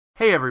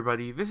Hey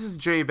everybody, this is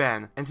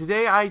JayBen, and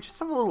today I just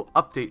have a little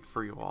update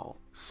for you all.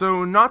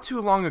 So, not too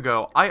long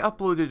ago, I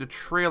uploaded a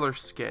trailer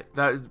skit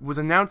that was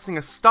announcing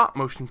a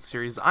stop-motion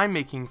series I'm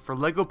making for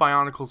LEGO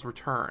Bionicle's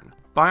return.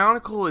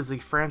 Bionicle is a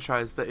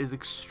franchise that is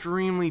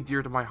extremely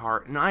dear to my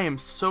heart, and I am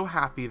so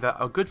happy that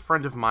a good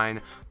friend of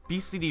mine,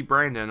 BCD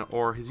Brandon,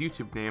 or his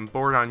YouTube name,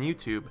 Bored on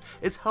YouTube,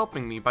 is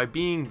helping me by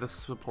being the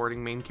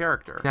supporting main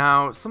character.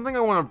 Now, something I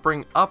want to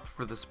bring up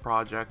for this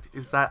project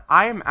is that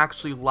I am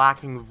actually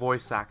lacking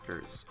voice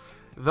actors.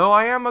 Though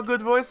I am a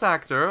good voice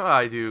actor,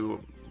 I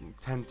do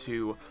tend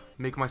to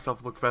make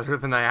myself look better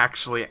than I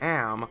actually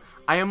am.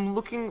 I am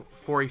looking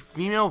for a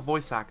female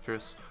voice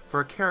actress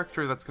for a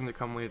character that's going to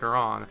come later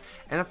on,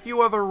 and a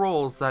few other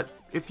roles that,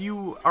 if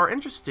you are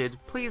interested,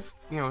 please,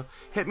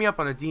 hit me up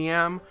on a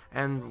DM,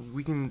 and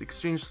we can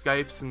exchange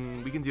Skypes,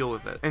 and we can deal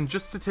with it. And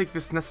just to take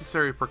this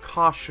necessary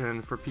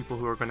precaution for people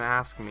who are going to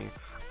ask me,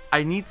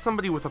 I need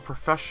somebody with a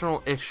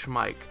professional-ish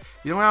mic.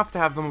 You don't have to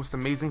have the most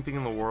amazing thing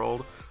in the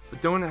world,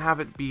 but don't have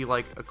it be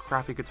like a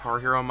crappy Guitar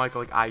Hero mic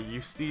like I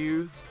used to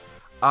use.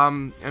 I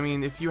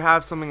mean, if you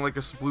have something like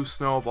a Blue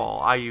Snowball,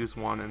 I use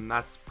one, and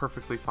that's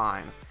perfectly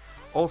fine.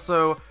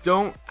 Also,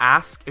 don't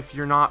ask if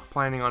you're not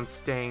planning on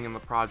staying in the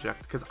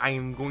project, because I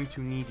am going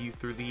to need you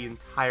through the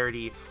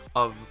entirety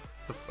of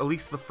at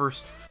least the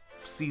first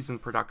season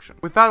production.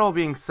 With that all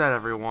being said,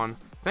 everyone,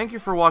 thank you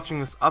for watching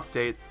this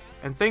update,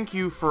 and thank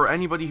you for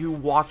anybody who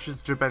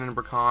watches Jahben and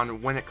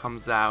Brakhan when it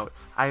comes out.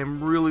 I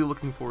am really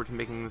looking forward to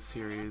making this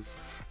series.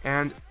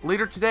 And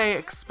later today,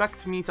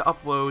 expect me to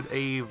upload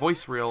a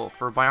voice reel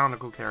for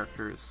Bionicle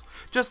characters,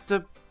 just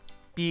to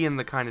be in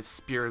the kind of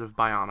spirit of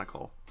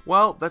Bionicle.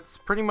 Well, that's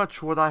pretty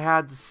much what I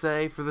had to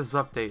say for this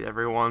update,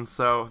 everyone,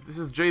 so this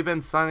is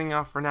JayBen signing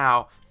off for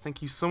now.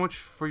 Thank you so much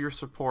for your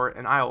support,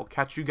 and I will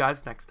catch you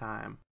guys next time.